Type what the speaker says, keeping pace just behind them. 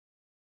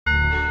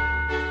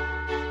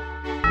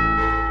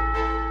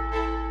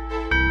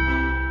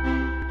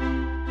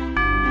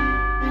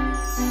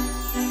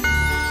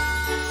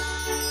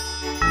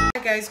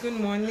guys,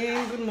 good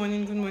morning, good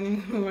morning, good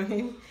morning, good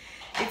morning.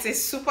 It's a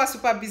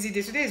super busy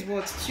day. Today is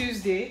what?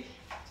 Tuesday.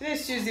 Today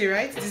is Tuesday,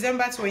 right?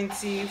 December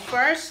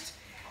 21st.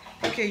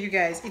 Okay, you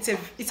guys, it's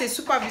a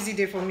super busy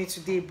day for me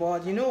today,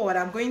 but you know what?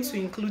 I'm going to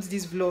include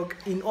this vlog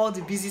in all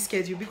the busy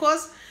schedule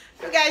because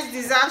you guys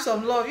deserve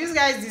some love. You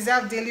guys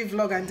deserve daily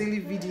vlog and daily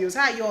videos.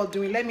 How are you all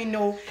doing? Let me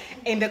know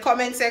in the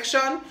comment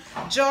section.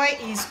 Joy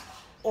is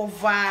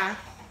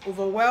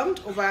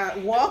overwhelmed,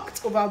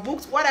 overworked,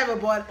 overbooked, whatever,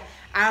 but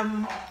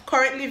I'm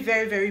currently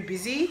very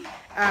busy.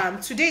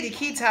 Today the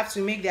kids have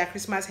to make their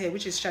Christmas hair,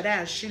 which is Shadai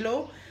and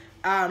Shiloh.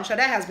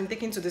 Shadai has been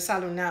taken to the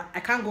salon now. I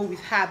can't go with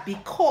her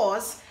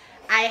because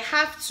I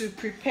have to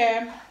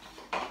prepare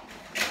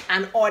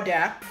an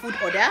food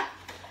order.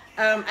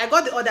 I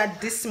got the order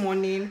this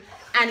morning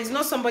and it's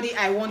not somebody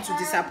I want to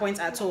disappoint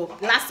at all.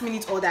 Last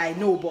minute order, I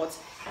know, but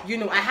you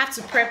know I have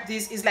to prep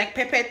this. It's like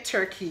peppered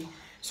turkey,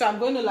 so I'm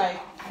going to like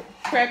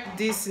prep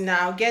this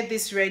now, get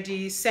this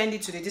ready, send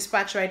it to the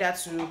dispatch rider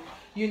to,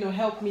 you know,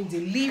 help me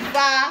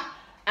deliver.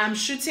 I'm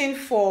shooting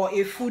for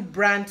a food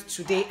brand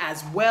today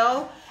as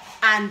well,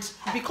 and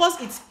because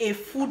it's a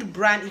food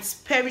brand, it's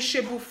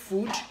perishable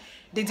food.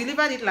 They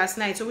delivered it last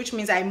night, so which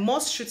means I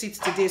must shoot it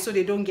today so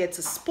they don't get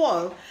to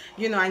spoil,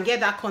 you know, and get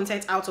that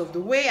content out of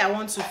the way. I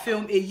want to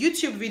film a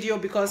YouTube video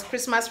because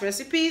Christmas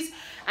recipes.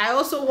 I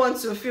also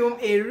want to film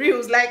a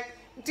reels. Like,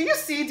 do you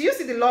see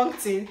the long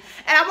thing?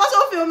 And I'm also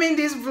filming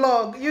this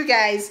vlog, you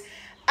guys.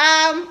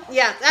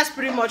 Yeah, that's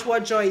pretty much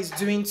what Joy is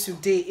doing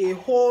today. A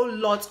whole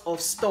lot of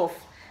stuff.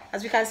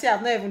 As you can see,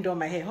 I've not even done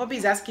my hair. Hobby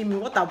is asking me,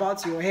 what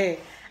about your hair?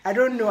 I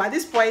don't know. At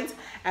this point,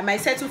 I might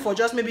settle for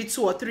just maybe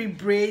 2 or 3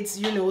 braids,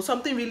 you know,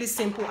 something really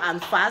simple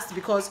and fast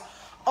because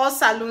all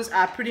salons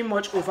are pretty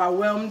much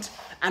overwhelmed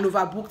and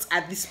overbooked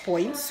at this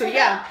point. So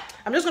yeah,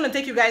 I'm just going to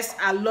take you guys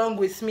along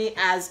with me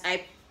as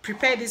I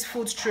prepare this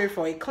food tray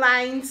for a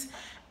client,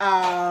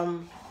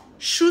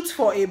 shoot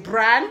for a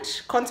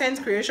brand,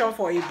 content creation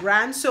for a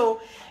brand.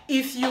 So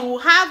if you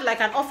have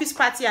like an office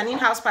party, an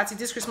in-house party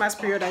this Christmas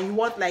period, and you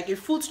want like a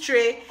food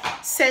tray,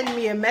 send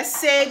me a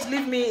message,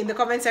 leave me in the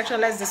comment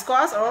section, let's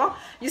discuss, or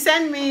you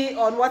send me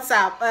on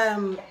WhatsApp,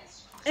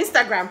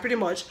 Instagram, pretty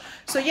much.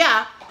 So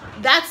yeah,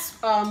 that's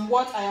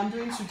what I am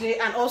doing today.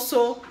 And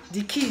also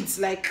the kids,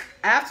 like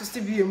I have to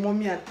still be a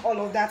mommy and all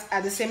of that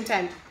at the same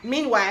time.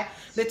 Meanwhile,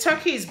 the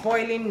turkey is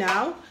boiling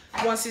now.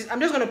 I'm just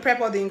going to prep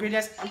all the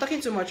ingredients. I'm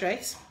talking too much,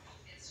 right?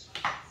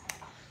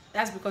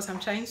 That's because I'm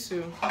trying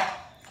to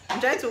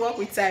work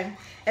with time.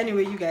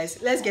 Anyway, you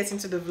guys, let's get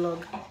into the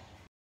vlog.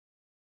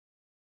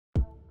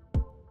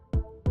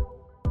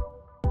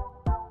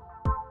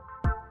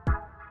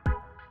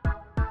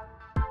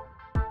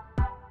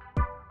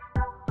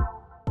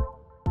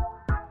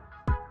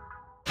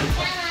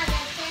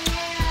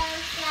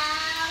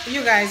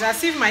 You guys,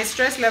 as if my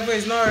stress level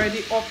is not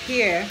already up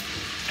here,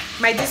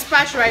 my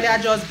dispatch rider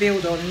just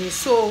bailed on me,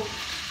 so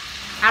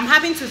I'm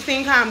having to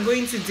think how I'm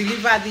going to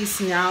deliver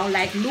this now.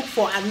 Like, look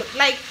for,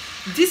 like,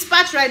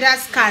 dispatch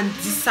riders can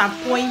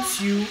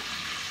disappoint you.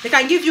 They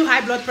can give you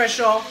high blood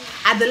pressure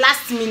at the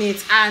last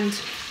minute, and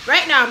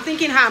right now I'm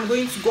thinking how I'm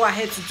going to go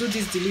ahead to do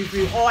this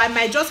delivery, or I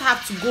might just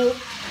have to go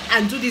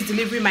and do this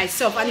delivery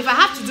myself. And if I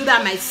have to do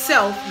that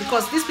myself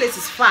because this place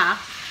is far,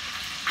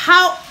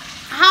 how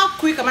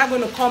quick am I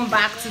going to come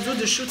back to do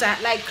the shoot?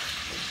 Like,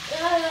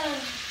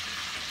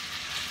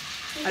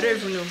 I don't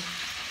even know.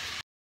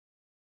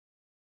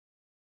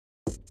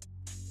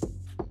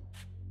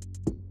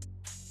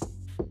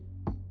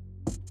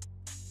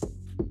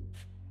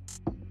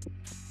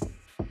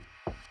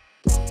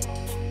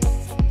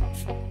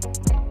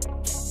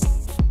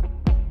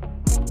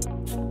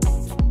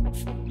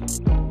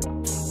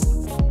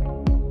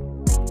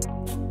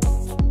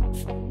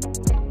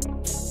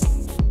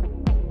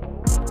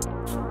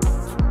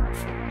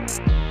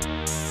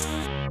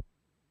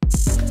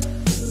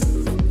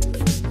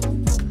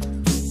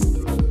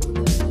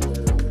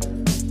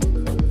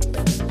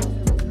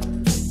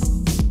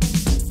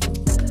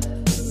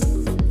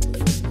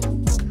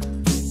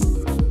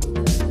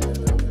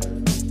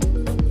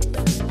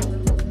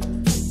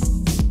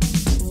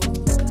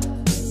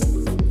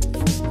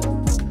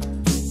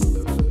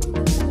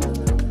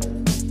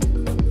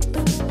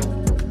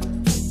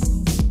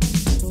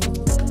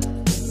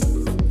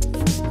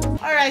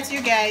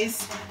 You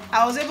guys,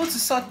 I was able to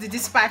sort the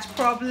dispatch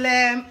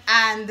problem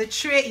and the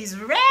tray is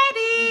ready.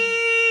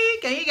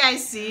 Can you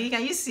guys see?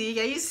 Can you see?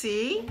 Can you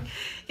see?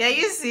 Can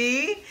you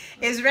see?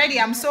 It's ready.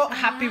 I'm so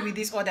happy with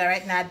this order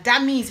right now.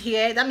 Dami is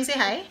here. Dami, say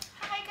hi.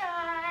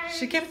 Hi guys.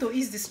 She came to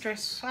ease the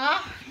stress.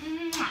 Huh?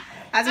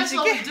 That's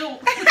what we do.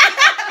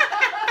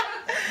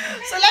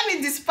 So let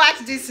me dispatch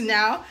this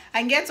now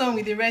and get on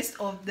with the rest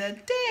of the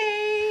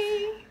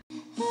day.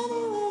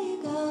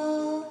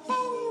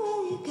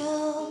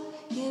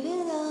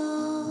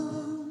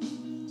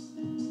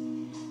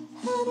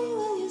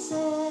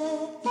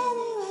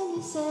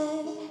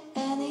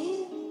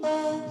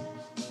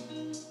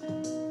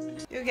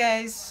 You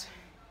guys,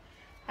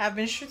 I've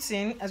been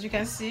shooting, as you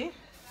can see.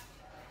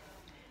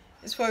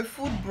 It's for a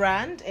food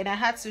brand and I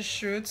had to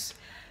shoot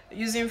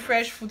using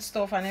fresh food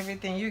stuff and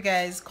everything. You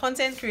guys,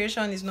 content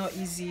creation is not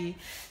easy,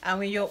 and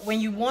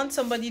when you want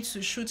somebody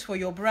to shoot for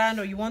your brand,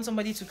 or you want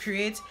somebody to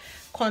create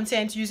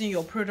content using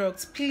your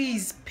products,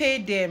 please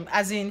pay them,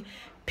 as in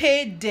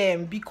pay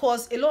them,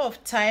 because a lot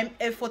of time,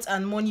 effort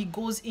and money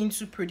goes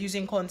into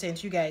producing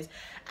content. You guys,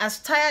 as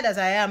tired as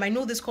I am, I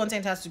know this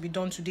content has to be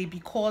done today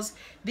because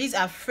these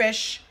are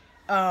fresh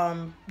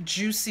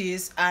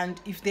juices,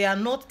 and if they are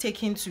not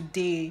taken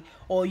today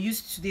or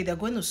used today, they're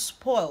going to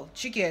spoil.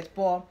 You get?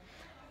 But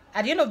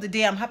at the end of the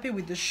day, I'm happy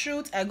with the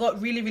shoot. I got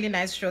really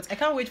nice shots. I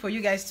can't wait for you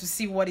guys to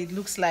see what it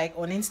looks like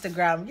on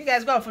Instagram. You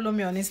guys go and follow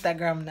me on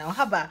Instagram now.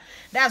 Haba,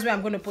 that's where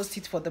I'm going to post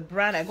it for the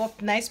brand. I got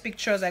nice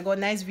pictures, I got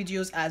nice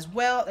videos as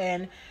well,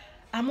 and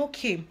I'm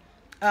okay.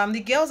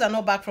 The girls are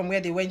not back from where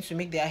they went to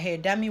make their hair.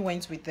 Dami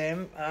went with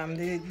them.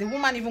 The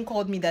woman even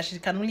called me that she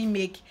can only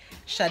make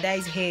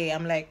Shadai's hair.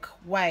 I'm like,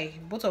 why?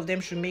 Both of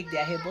them should make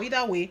their hair. But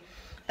either way,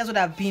 that's what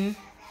I've been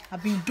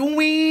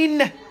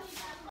doing.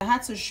 I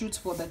had to shoot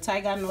for the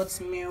tiger nuts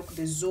milk,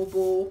 the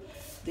zobo,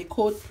 the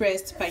cold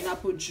pressed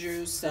pineapple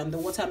juice, and the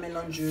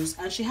watermelon juice.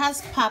 And she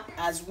has pap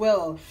as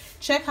well.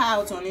 Check her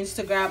out on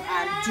Instagram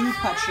and do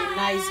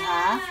patronize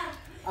her.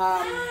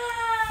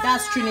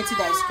 That's Trinity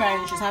that is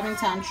crying. She's having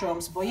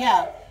tantrums. But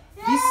yeah,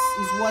 this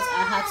is what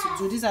I had to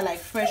do. These are like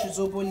fresh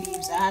zobo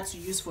leaves I had to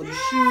use for the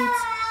shoot.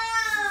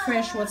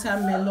 Fresh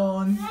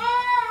watermelon,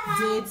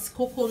 dates,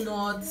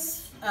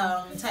 coconuts,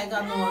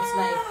 tiger nuts,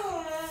 like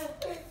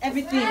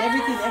everything.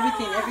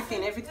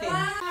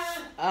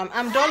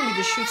 I'm done with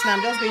the shoot now.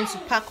 I'm just going to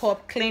pack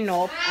up, clean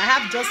up. I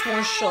have just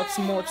one shot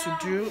more to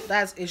do.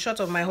 That's a shot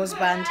of my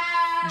husband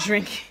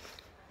drinking.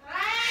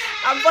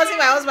 I'm forcing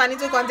my husband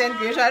into content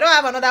creation. I don't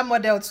have another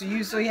model to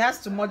use, so he has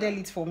to model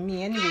it for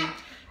me. Anyway,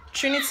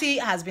 Trinity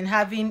has been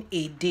having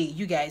a day,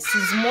 you guys,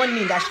 since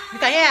morning. That you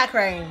can hear her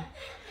crying.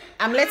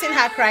 I'm letting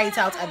her cry it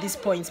out at this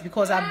point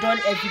because I've done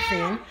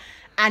everything.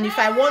 And if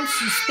I want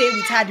to stay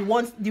with her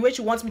the way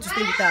she wants me to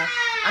stay with her,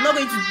 I'm not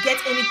going to get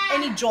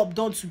any job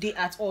done today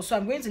at all. So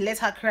I'm going to let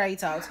her cry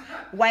it out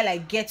while I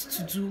get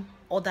to do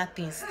other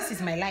things. This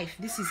is my life.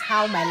 This is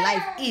how my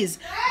life is.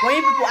 When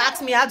people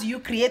ask me, how do you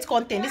create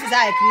content? This is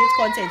how I create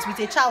content,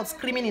 with a child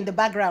screaming in the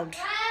background.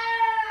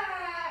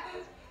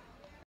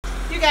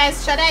 You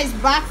guys, Shada is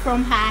back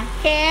from her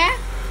hair.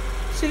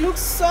 She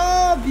looks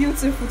so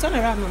beautiful. Turn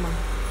around, mama.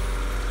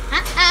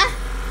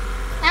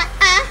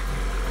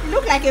 You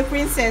look like a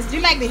princess. Do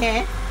you like the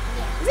hair?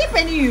 Yeah. Is it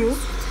paining you?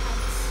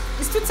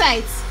 It's too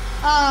tight.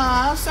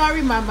 Oh,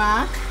 sorry,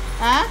 mama.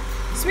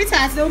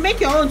 Sweetheart, they'll make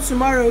your own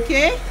tomorrow,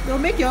 okay? They'll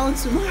make your own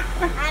tomorrow.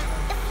 I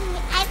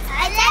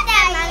said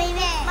that, Mommy.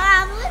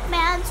 Mom, we'll make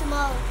my own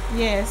tomorrow.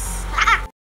 Yes.